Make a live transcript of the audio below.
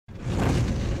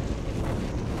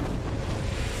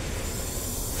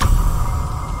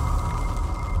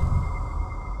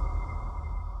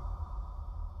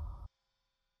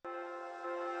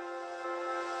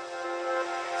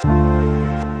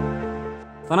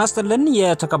ተናስተልን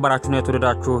የተከበራችሁና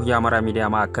የተወደዳችሁ የአማራ ሚዲያ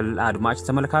ማዕከል አድማጭ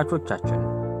ተመልካቾቻችን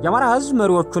የአማራ ህዝብ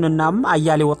መሪዎቹንናም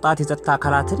አያሌ ወጣት የጸጥታ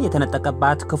አካላትን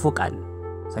የተነጠቀባት ክፉ ቀን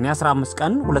ሰኔ 15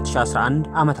 ቀን 2011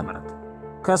 ዓመተ ምህረት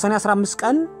ከሰኔ 15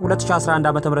 ቀን 2011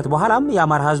 ዓመተ ምህረት በኋላም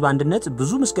የአማራ ህዝብ አንድነት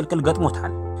ብዙ ምስቅልቅል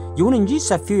ገጥሞታል። ይሁን እንጂ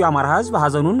ሰፊው የአማራ ህዝብ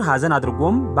ሐዘኑን ሐዘን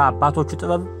አድርጎም በአባቶቹ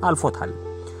ጥበብ አልፎታል።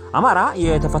 አማራ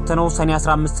የተፈተነው ሰኔ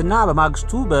 15 እና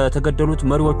በማግስቱ በተገደሉት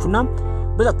መሪዎቹና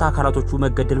በጸጥታ አካላቶቹ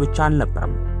መገደል ብቻ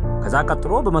አልነበረም። ከዛ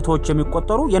ቀጥሎ በመቶዎች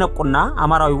የሚቆጠሩ የነቁና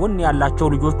አማራዊ ወን ያላቸው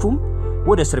ልጆቹም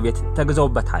ወደ እስር ቤት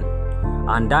ተገዘውበታል።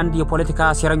 አንዳንድ የፖለቲካ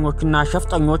ሴረኞችና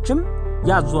ሸፍጠኞችም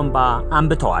ያዞንባ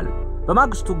አንብተዋል።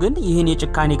 በማግስቱ ግን ይህን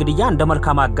የጭካኔ ግድያ እንደ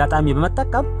መልካም አጋጣሚ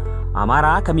በመጠቀም አማራ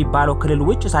ከሚባለው ክልል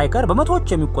ውጭ ሳይቀር በመቶዎች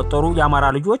የሚቆጠሩ የአማራ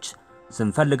ልጆች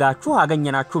ስንፈልጋችሁ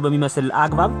አገኘናችሁ በሚመስል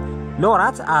አግባብ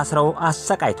ለወራት አስረው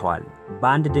አሰቃይተዋል።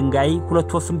 በአንድ ድንጋይ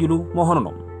ሁለት ወፍ እንዲሉ መሆኑ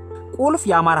ነው። ቁልፍ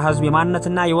የአማራ ህዝብ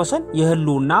የማንነትና የወሰን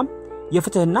የሕልውና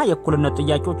የፍትህና የእኩልነት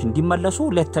ጥያቄዎች እንዲመለሱ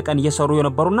ለተቀን እየሰሩ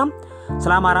የነበሩና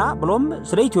ስለ አማራ ብሎም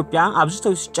ስለ ኢትዮጵያ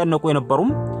አብዝተው ሲጨነቁ የነበሩም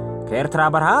ከኤርትራ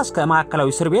በረሃ እስከ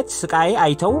ማዕከላዊ እስር ቤት ስቃይ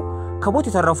አይተው ከቦት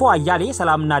የተረፉ አያሌ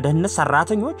ሰላምና ደህንነት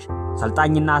ሰራተኞች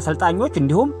ሰልጣኝና ሰልጣኞች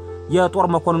እንዲሁም የጦር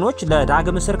መኮንኖች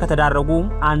ለዳግም እስር ከተዳረጉ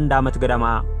አንድ ዓመት ገደማ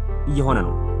እየሆነ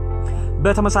ነው።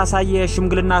 በተመሳሳይ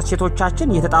የሽምግልና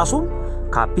ሴቶቻችን የተጣሱ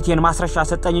ካፒቴን ማስረሻ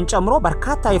ሰጠኝን ጨምሮ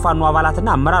በርካታ የፋኖ አባላትና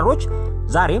አመራሮች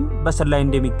ዛሬም በስር ላይ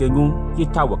እንደሚገኙ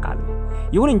ይታወቃል።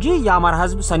 ይሁን እንጂ የአማራ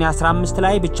ህዝብ ሰኔ 15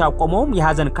 ላይ ብቻ ቆመው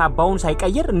የሐዘን ካባውን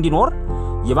ሳይቀይር እንዲኖር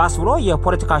ይባስ ብሎ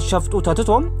የፖለቲካ ሸፍጡ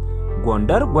ተትቶም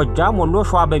ጎንደር፣ ጎጃም፣ ወሎ፣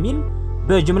 ሸዋ በሚል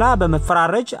በጅምላ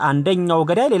በመፈራረጅ አንደኛው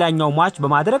ገዳይ ሌላኛው ሟች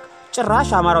በማድረግ ጭራሽ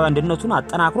አማራዊ አንድነቱን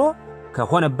አጠናክሮ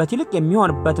ከሆነበት ይልቅ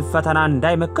የሚሆንበት ፈተና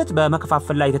እንዳይመክት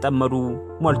በመከፋፈል ላይ ተጠመዱ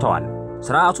ሞልተዋል።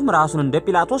 ስርዓቱም ራሱን እንደ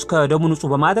ጲላጦስ ከደሙ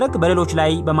ንጹህ በማድረግ በሌሎች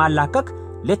ላይ በማላከክ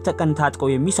ለተቀን ታጥቀው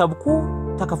የሚሰብኩ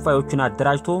ተከፋዮችን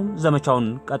አደራጅቶ ዘመቻውን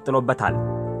ቀጥሎበታል።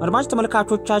 አድማጭ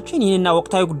ተመልካቾቻችን ይህንና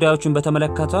ወቅታዊ ጉዳዮችን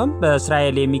በተመለከተ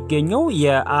በእስራኤል የሚገኘው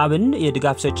የአብን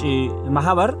የድጋፍ ሰጪ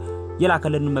ማሕበር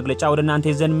የላከልን መግለጫ ወደ እናንተ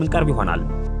ይዘን ምንቀርብ ይሆናል።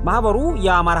 ማሕበሩ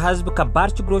የአማራ ህዝብ ከባድ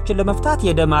ችግሮችን ለመፍታት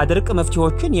የደም አድርቅ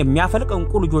መፍትሄዎችን የሚያፈልቅ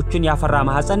እንቁ ልጆችን ያፈራ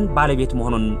ማህፀን ባለቤት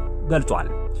መሆኑን ገልጿል።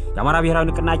 የአማራ ብሔራዊ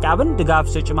ንቅናቄ አብን ድጋፍ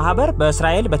ሰጪ ማሕበር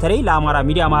በእስራኤል በተለይ ለአማራ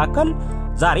ሚዲያ ማዕከል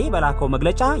ዛሬ በላከው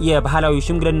መግለጫ የባህላዊ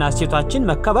ሽምግልና ሴቶቻችን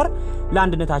መከበር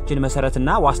ለአንድነታችን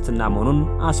መሰረትና ዋስትና መሆኑን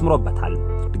አስምሮበታል።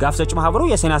 ድጋፍ ሰጪ ማሕበሩ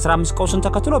የሰኔ 15 ቀውስን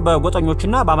ተከትሎ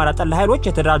በጎጠኞችና በአማራ ጠል ኃይሎች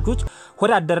የተደራጁት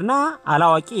ወዳደርና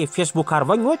አላዋቂ የፌስቡክ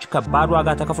አርበኞች ከባድ ዋጋ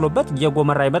ተከፍሎበት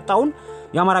የጎመራ የመጣውን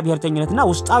የአማራ ብሔርተኝነትና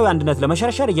ውስጣዊ አንድነት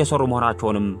ለመሸርሸር እየሰሩ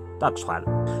መሆናቸውንም ጠቅሷል።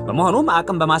 በመሆኑም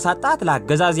አቅም በማሳጣት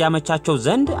ለአገዛዝ ያመቻቸው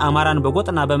ዘንድ አማራን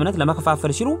በጎጥና በእምነት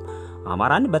ለመከፋፈል ሲሉ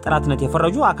አማራን በጠላትነት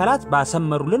የፈረጁ አካላት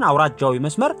ባሰመሩልን አውራጃዊ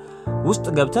መስመር ውስጥ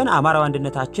ገብተን አማራዊ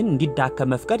አንድነታችን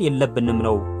እንዲዳከም መፍቀድ የለብንም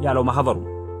ነው ያለው ማሕበሩ።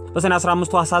 በሰኔ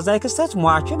 15 አሳዛኝ ክስተት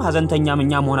ሟችም ሐዘንተኛም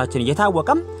እኛ መሆናችን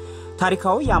እየታወቀም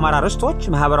ታሪካዊ የአማራ ርስቶች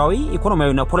ማህበራዊ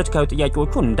ኢኮኖሚያዊና ፖለቲካዊ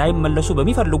ጥያቄዎቹ እንዳይመለሱ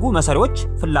በሚፈልጉ መሰሪዎች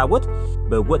ፍላጎት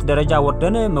በጎጥ ደረጃ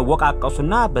ወርደን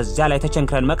መወቃቀሱና በዚያ ላይ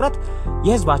ተቸንክረን መቅረት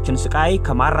የህዝባችን ስቃይ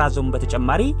ከማራዘሙ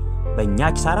በተጨማሪ በእኛ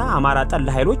ኪሳራ አማራ ጠል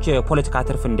ኃይሎች የፖለቲካ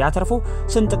ትርፍ እንዲያተርፉ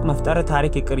ስንጥቅ መፍጠር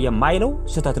ታሪክ ይቅር የማይለው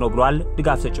ስህተት ነው ብሏል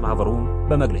ድጋፍ ሰጪ ማሕበሩ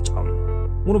በመግለጫው።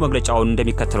 ሙሉ መግለጫውን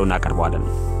እንደሚከተለው እናቀርበዋለን።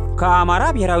 ከአማራ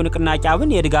ብሔራዊ ንቅናቄ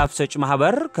አብን የድጋፍ ሰጪ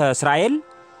ማሕበር ከእስራኤል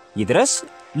ይድረስ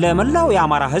ለመላው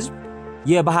የአማራ ህዝብ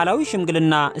የባህላዊ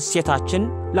ሽምግልና እሴታችን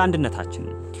ለአንድነታችን።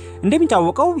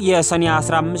 እንደሚታወቀው የሰኔ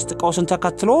 15 ቀውስን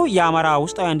ተከትሎ የአማራ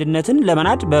ውስጣዊ አንድነትን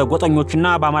ለመናድ በጎጠኞችና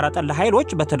በአማራ ጠል ኃይሎች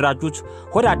በተደራጁት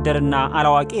ወዳደርና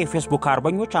አላዋቂ የፌስቡክ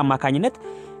አርበኞች አማካኝነት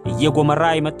እየጎመራ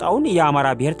የመጣውን የአማራ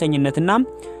ብሔርተኝነትና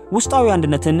ውስጣዊ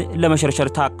አንድነትን ለመሸርሸር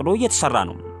ታቅዶ እየተሰራ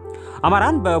ነው።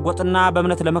 አማራን በጎጥና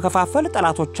በእምነት ለመከፋፈል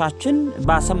ጠላቶቻችን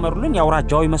ባሰመሩልን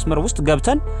የአውራጃዊ መስመር ውስጥ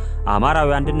ገብተን አማራዊ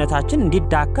አንድነታችን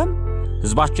እንዲዳከም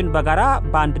ህዝባችን በጋራ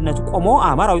በአንድነት ቆሞ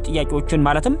አማራዊ ጥያቄዎችን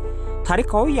ማለትም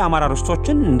ታሪካዊ የአማራ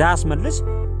ርስቶችን እንዳያስመልስ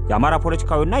የአማራ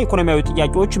ፖለቲካዊና ኢኮኖሚያዊ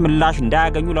ጥያቄዎች ምላሽ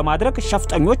እንዳያገኙ ለማድረግ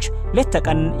ሸፍጠኞች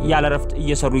ለተቀን ያለረፍት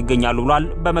እየሰሩ ይገኛሉ ብሏል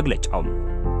በመግለጫው።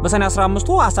 በሰኔ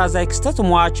 15 አሳዛኝ ክስተት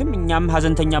ሟችም እኛም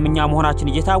ሐዘንተኛም እኛ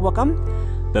መሆናችን እየታወቀም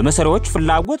በመሰሪዎች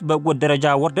ፍላጎት በጎጥ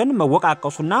ደረጃ ወርደን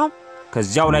መወቃቀሱና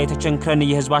ከዚያው ላይ ተቸንክረን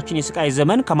የህዝባችን የስቃይ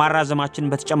ዘመን ከማራዘማችን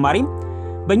በተጨማሪ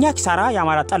በእኛ ኪሳራ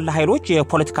የአማራ ጠል ኃይሎች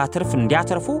የፖለቲካ ትርፍ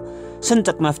እንዲያተርፉ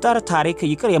ስንጥቅ መፍጠር ታሪክ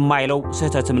ይቅር የማይለው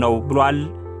ስህተትም ነው ብሏል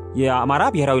የአማራ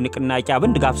ብሔራዊ ንቅናቄ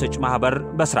አብን ድጋፍ ሰጪ ማሕበር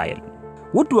በእስራኤል።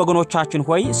 ውድ ወገኖቻችን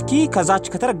ሆይ እስኪ ከዛች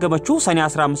ከተረገመችው ሰኔ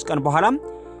 15 ቀን በኋላ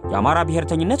የአማራ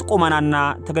ብሔርተኝነት ቆመናና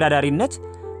ተገዳዳሪነት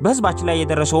በህዝባችን ላይ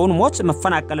የደረሰውን ሞት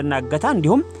መፈናቀልና እገታ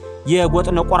እንዲሁም የጎጥ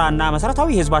ነቆራና መሰረታዊ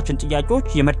የህዝባችን ጥያቄዎች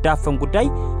የመዳፈን ጉዳይ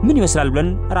ምን ይመስላል ብለን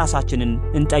ራሳችንን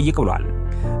እንጠይቅ ብሏል።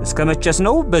 እስከመቼስ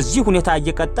ነው በዚህ ሁኔታ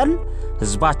እየቀጠል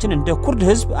ህዝባችን እንደ ኩርድ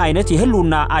ህዝብ አይነት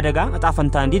የሕልውና አደጋ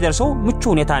እጣፈንታ እንዲደርሰው ምቹ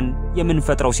ሁኔታን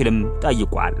የምንፈጥረው ሲልም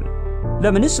ጠይቋል።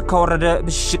 ለምንስ ከወረደ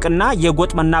ብሽቅና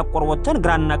የጎጥ መናቆር ወጥተን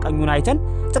ግራና ቀኙን አይተን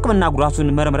ጥቅምና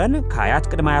ጉዳቱን መርምረን ከአያት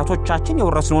ቅድመ አያቶቻችን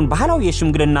የወረስነውን ባህላዊ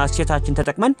የሽምግልና እሴታችን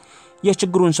ተጠቅመን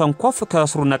የችግሩን ሰንኮፍ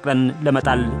ከስሩ ነቅለን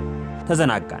ለመጣል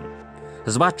ተዘናጋን?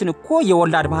 ህዝባችን እኮ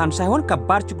የወላድ መሃን ሳይሆን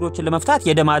ከባድ ችግሮችን ለመፍታት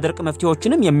የደም አድርቅ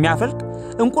መፍትሄዎችንም የሚያፈልቅ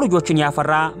እንቁ ልጆችን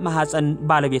ያፈራ ማህፀን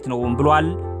ባለቤት ነው ብሏል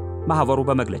ማህበሩ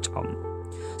በመግለጫው።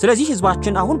 ስለዚህ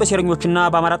ህዝባችን አሁን በሴረኞችና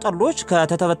በአማራ ጠሎች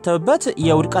ከተተበተበበት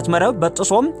የውድቀት መረብ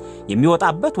በጥሶም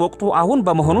የሚወጣበት ወቅቱ አሁን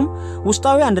በመሆኑም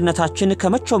ውስጣዊ አንድነታችን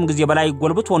ከመቼውም ጊዜ በላይ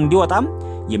ጎልብቶ እንዲወጣም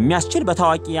የሚያስችል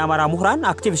በታዋቂ የአማራ ምሁራን፣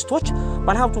 አክቲቪስቶች፣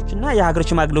 ባለሀብቶችና የሀገር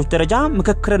ሽማግሌዎች ደረጃ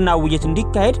ምክክርና ውይይት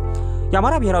እንዲካሄድ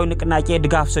የአማራ ብሔራዊ ንቅናቄ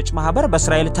ድጋፍ ሰጭ ማሕበር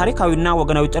በእስራኤል ታሪካዊና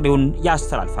ወገናዊ ጥሪውን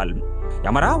ያስተላልፋል።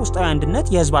 የአማራ ውስጣዊ አንድነት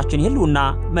የህዝባችን ሕልውና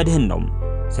መድህን ነው።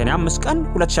 ሰኔ 5 ቀን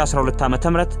 2012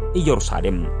 ዓ.ም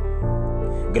ኢየሩሳሌም።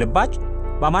 ግልባጭ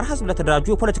በአማራ ህዝብ ለተደራጁ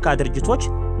የፖለቲካ ድርጅቶች፣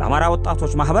 ለአማራ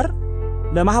ወጣቶች ማህበር፣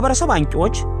 ለማህበረሰብ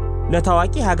አንቂዎች፣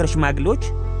 ለታዋቂ ሀገር ሽማግሌዎች፣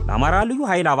 ለአማራ ልዩ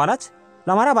ኃይል አባላት፣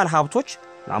 ለአማራ ባለሀብቶች፣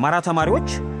 ለአማራ ተማሪዎች፣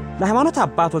 ለሃይማኖት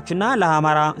አባቶችና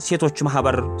ለአማራ ሴቶች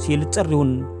ማህበር ሲል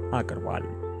ጥሪውን አቅርቧል።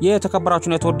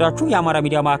 የተከበራችሁና የተወዳችሁ የአማራ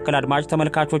ሚዲያ ማዕከል አድማጭ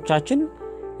ተመልካቾቻችን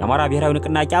የአማራ ብሔራዊ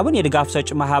ንቅናቄ አብን የድጋፍ ሰጭ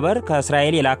ማህበር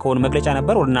ከእስራኤል የላከውን መግለጫ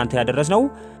ነበር ወደ እናንተ ያደረስነው።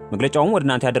 መግለጫውን ወደ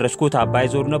እናንተ ያደረስኩት አባይ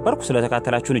ዞሩ ነበርኩ።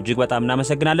 ስለተከታተላችሁን እጅግ በጣም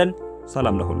እናመሰግናለን።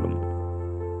 ሰላም ለሁሉም።